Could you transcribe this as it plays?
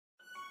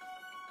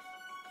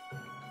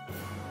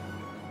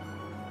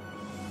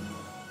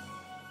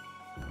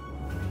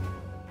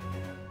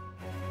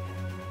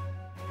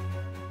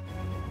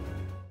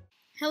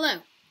Hello,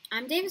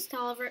 I'm Davis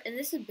Tolliver, and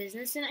this is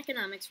Business and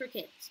Economics for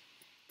Kids.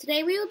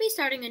 Today we will be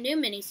starting a new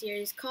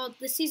mini-series called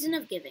The Season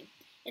of Giving,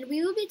 and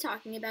we will be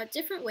talking about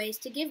different ways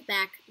to give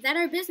back that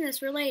are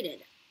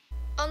business-related.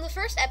 On the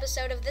first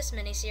episode of this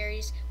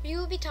mini-series, we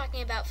will be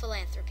talking about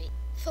philanthropy.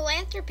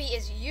 Philanthropy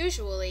is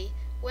usually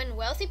when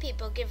wealthy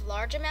people give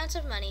large amounts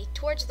of money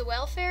towards the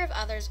welfare of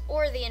others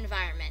or the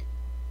environment.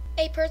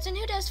 A person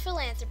who does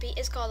philanthropy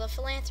is called a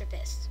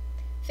philanthropist.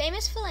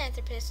 Famous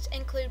philanthropists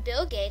include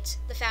Bill Gates,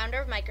 the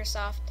founder of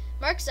Microsoft,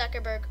 Mark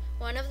Zuckerberg,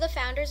 one of the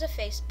founders of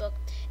Facebook,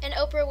 and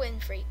Oprah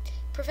Winfrey,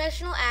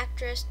 professional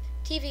actress,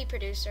 TV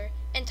producer,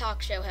 and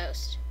talk show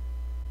host.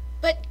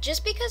 But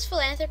just because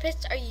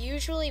philanthropists are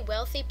usually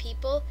wealthy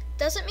people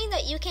doesn't mean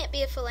that you can't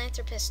be a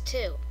philanthropist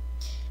too.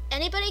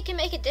 Anybody can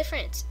make a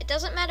difference. It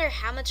doesn't matter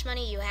how much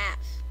money you have.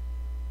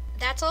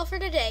 That's all for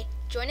today.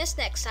 Join us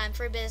next time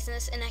for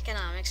Business and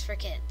Economics for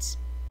Kids.